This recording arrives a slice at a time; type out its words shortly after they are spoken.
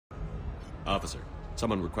Officer,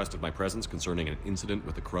 someone requested my presence concerning an incident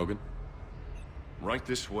with the Krogan. Right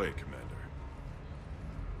this way, Commander.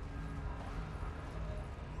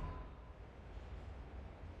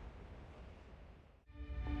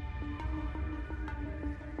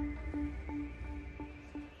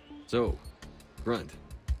 So, Grunt.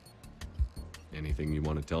 Anything you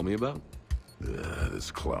want to tell me about?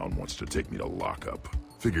 This clown wants to take me to lockup.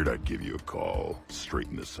 Figured I'd give you a call,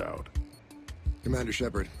 straighten this out. Commander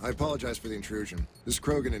Shepard, I apologize for the intrusion. This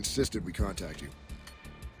Krogan insisted we contact you.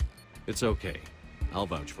 It's okay. I'll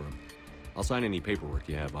vouch for him. I'll sign any paperwork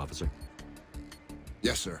you have, officer.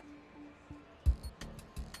 Yes, sir.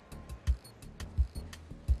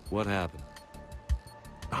 What happened?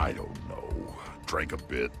 I don't know. Drank a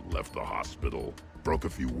bit, left the hospital, broke a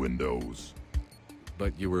few windows.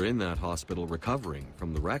 But you were in that hospital recovering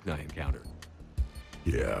from the Rachni encounter.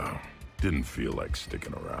 Yeah, didn't feel like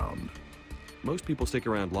sticking around. Most people stick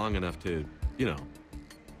around long enough to, you know,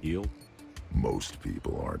 heal. Most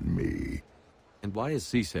people aren't me. And why is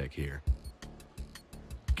CSEC here?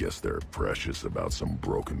 Guess they're precious about some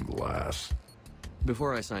broken glass.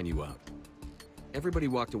 Before I sign you up, everybody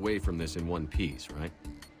walked away from this in one piece, right?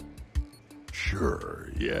 Sure,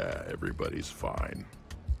 yeah, everybody's fine.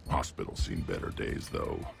 Hospital's seen better days,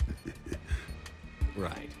 though.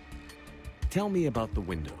 Right. Tell me about the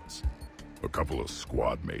windows. A couple of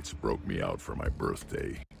squad mates broke me out for my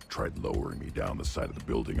birthday. Tried lowering me down the side of the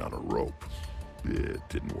building on a rope. It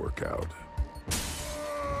didn't work out.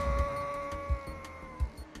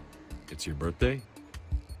 It's your birthday?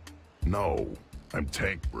 No, I'm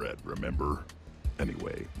Tank-Bred, remember?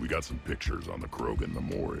 Anyway, we got some pictures on the Krogan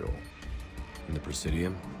Memorial. In the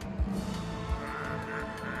Presidium?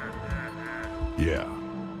 Yeah,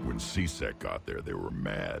 when CSEC got there, they were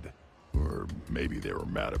mad. Or maybe they were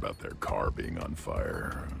mad about their car being on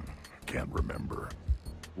fire. Can't remember.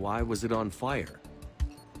 Why was it on fire?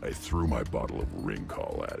 I threw my bottle of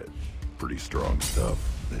Ringcall at it. Pretty strong stuff.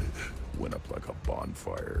 Went up like a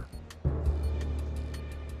bonfire.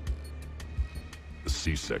 The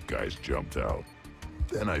CSEC guys jumped out.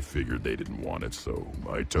 Then I figured they didn't want it, so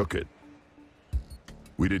I took it.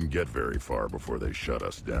 We didn't get very far before they shut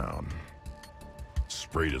us down.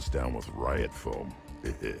 Sprayed us down with riot foam.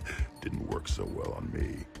 Didn't work so well on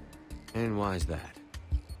me. And why's that?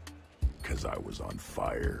 'Cause I was on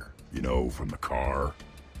fire. You know, from the car.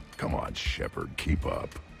 Come on, Shepard, keep up.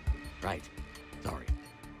 Right. Sorry.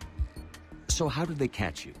 So how did they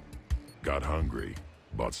catch you? Got hungry.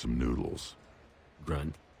 Bought some noodles.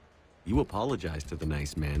 Grunt, you apologized to the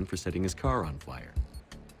nice man for setting his car on fire.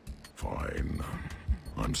 Fine.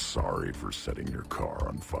 I'm sorry for setting your car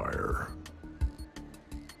on fire.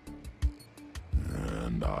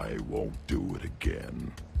 And I won't do it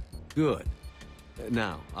again. Good.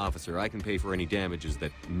 Now, officer, I can pay for any damages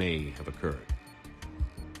that may have occurred.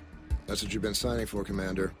 That's what you've been signing for,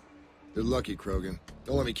 Commander. You're lucky, Krogan.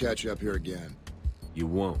 Don't let me catch you up here again. You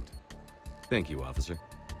won't. Thank you, officer.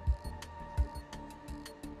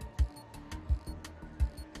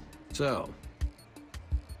 So,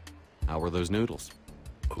 how were those noodles?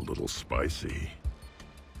 A little spicy.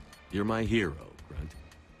 You're my hero, Grunt.